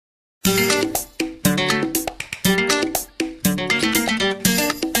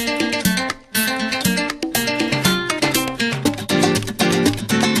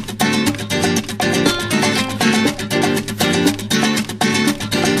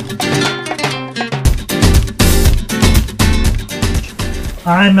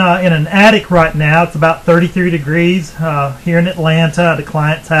I'm in an attic right now. It's about 33 degrees here in Atlanta at a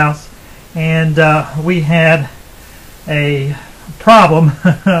client's house, and we had a problem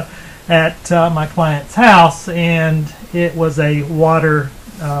at my client's house, and it was a water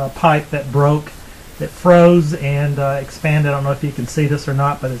pipe that broke. It froze and expanded. I don't know if you can see this or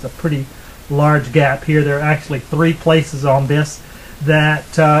not, but there's a pretty large gap here. There are actually 3 places on this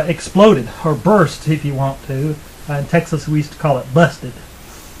that exploded or burst, if you want to. In Texas we used to call it busted.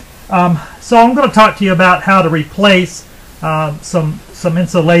 So I'm going to talk to you about how to replace some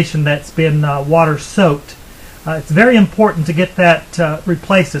insulation that's been water soaked. It's very important to get that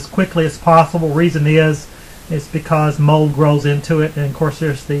replaced as quickly as possible. Reason is because mold grows into it, and of course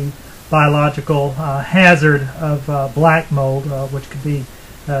there's the biological hazard of black mold, which could be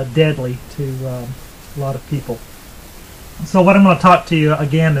deadly to a lot of people. So what I'm going to talk to you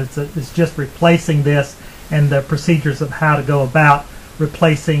again is just replacing this and the procedures of how to go about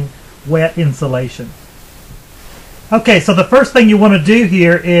replacing wet insulation. Okay, so the first thing you want to do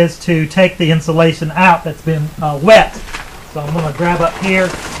here is to take the insulation out that's been wet. So I'm going to grab up here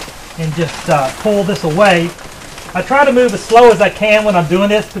and just pull this away. I try to move as slow as I can when I'm doing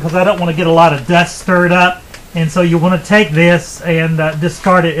this because I don't want to get a lot of dust stirred up, and so you want to take this and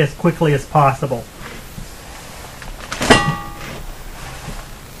discard it as quickly as possible.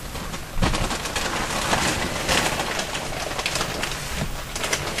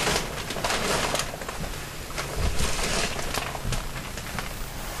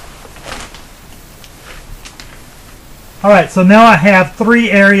 Alright, so now I have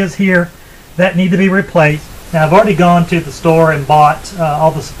 3 areas here that need to be replaced. Now I've already gone to the store and bought all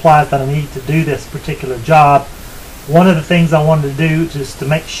the supplies that I need to do this particular job. One of the things I wanted to do is to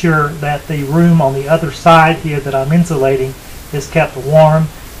make sure that the room on the other side here that I'm insulating is kept warm.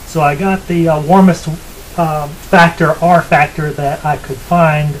 So I got the warmest factor, R factor, that I could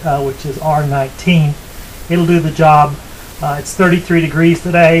find, which is R19. It'll do the job. It's 33 degrees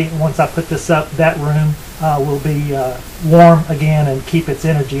today. Once I put this up, that room will be warm again and keep its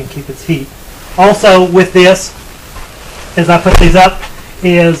energy and keep its heat. Also with this, as I put these up,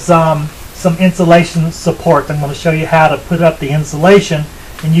 is some insulation supports. I'm going to show you how to put up the insulation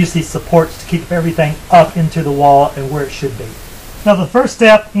and use these supports to keep everything up into the wall and where it should be. Now the first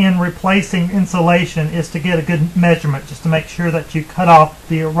step in replacing insulation is to get a good measurement, just to make sure that you cut off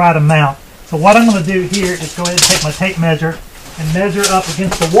the right amount. So what I'm going to do here is go ahead and take my tape measure and measure up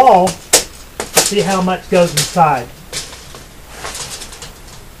against the wall to see how much goes inside.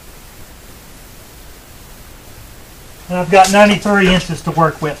 And I've got 93 inches to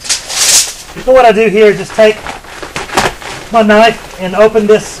work with. So what I do here is just take my knife and open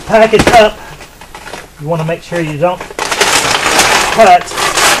this package up. You want to make sure you don't cut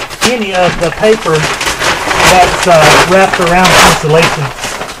any of the paper that's wrapped around the insulation.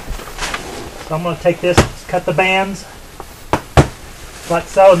 So I'm going to take this, cut the bands like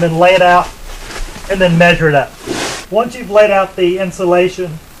so, and then lay it out and then measure it up. Once you've laid out the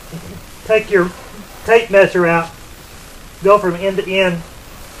insulation, take your tape measure out, go from end to end.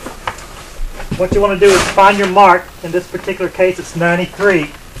 What you want to do is find your mark. In this particular case it's 93,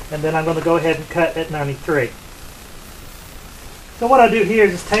 and then I'm going to go ahead and cut at 93. So what I do here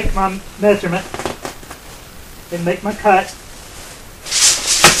is just take my measurement and make my cut.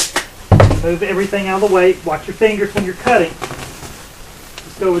 Move everything out of the way. Watch your fingers when you're cutting.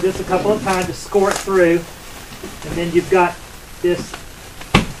 Just go over this a couple of times, just score it through, and then you've got this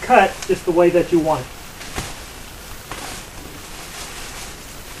cut just the way that you want it.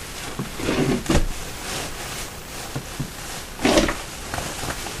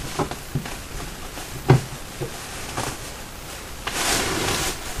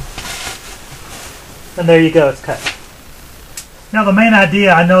 And there you go, it's cut. Now the main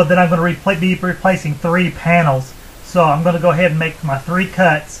idea, I know that I'm going to be replacing 3 panels, so I'm going to go ahead and make my 3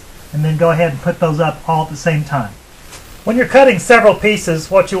 cuts and then go ahead and put those up all at the same time. When you're cutting several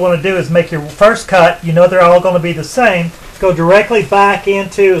pieces, what you want to do is make your first cut, you know they're all going to be the same, go directly back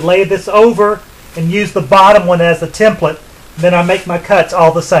into, lay this over, and use the bottom one as a template. Then I make my cuts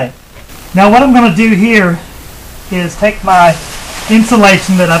all the same. Now what I'm going to do here is take my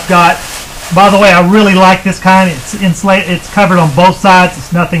insulation that I've got. By the way, I really like this kind. It's insulated. It's covered on both sides.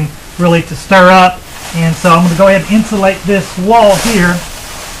 It's nothing really to stir up. And so I'm going to go ahead and insulate this wall here,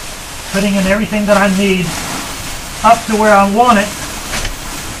 putting in everything that I need up to where I want it,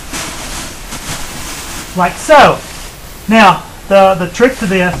 like so. Now, the trick to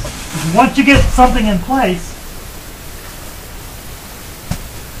this is once you get something in place,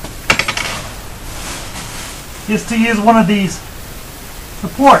 is to use one of these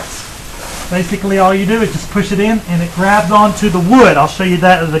supports. Basically all you do is just push it in and it grabs onto the wood. I'll show you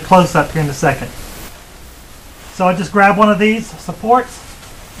that at a close-up here in a second. So I just grab one of these supports,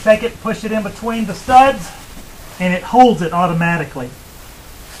 take it, push it in between the studs, and it holds it automatically.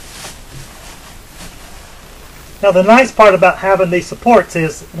 Now the nice part about having these supports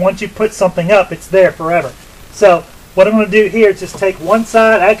is once you put something up, it's there forever. So what I'm going to do here is just take one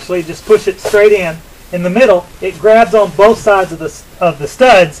side, actually just push it straight in. In the middle, it grabs on both sides of the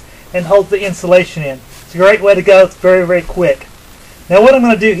studs and holds the insulation in. It's a great way to go. It's very, very quick. Now what I'm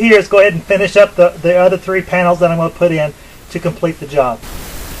going to do here is go ahead and finish up the other 3 panels that I'm going to put in to complete the job.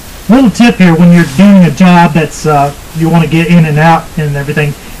 Little tip here, when you're doing a job that's you want to get in and out and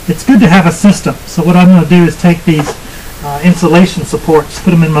everything, it's good to have a system. So what I'm going to do is take these insulation supports,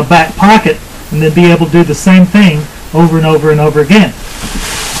 put them in my back pocket, and then be able to do the same thing over and over and over again.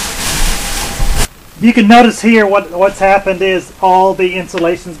 You can notice here what's happened is all the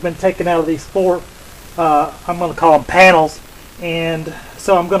insulation's been taken out of these 4, I'm going to call them panels, and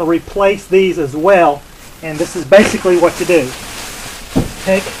so I'm going to replace these as well. And this is basically what you do.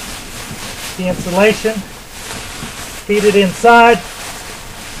 Take the insulation, feed it inside.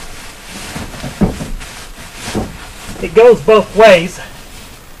 It goes both ways.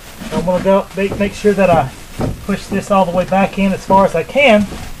 I'm going to go make sure that I push this all the way back in as far as I can.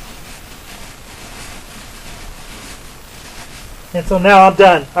 And so now I'm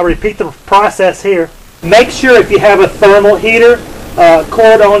done. I repeat the process here. Make sure if you have a thermal heater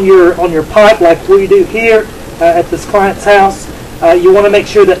cord on your pipe like we do here at this client's house, you want to make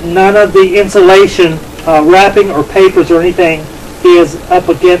sure that none of the insulation wrapping or papers or anything is up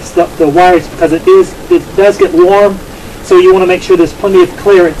against the wires, because it does get warm. So you want to make sure there's plenty of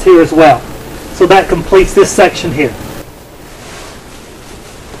clearance here as well. So that completes this section here.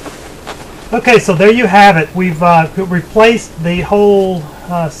 Okay, so there you have it. We've replaced the whole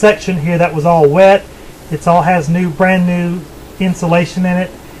section here that was all wet. It all has brand new insulation in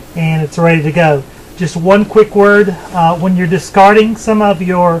it, and it's ready to go. Just one quick word, when you're discarding some of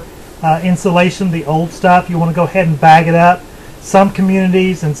your insulation, the old stuff, you want to go ahead and bag it up. Some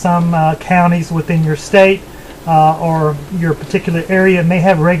communities and some counties within your state or your particular area may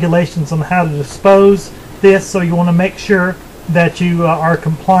have regulations on how to dispose this, so you want to make sure that you are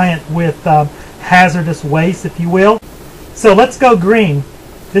compliant with hazardous waste, if you will. So let's go green.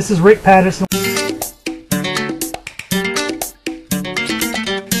 This is Rick Patterson.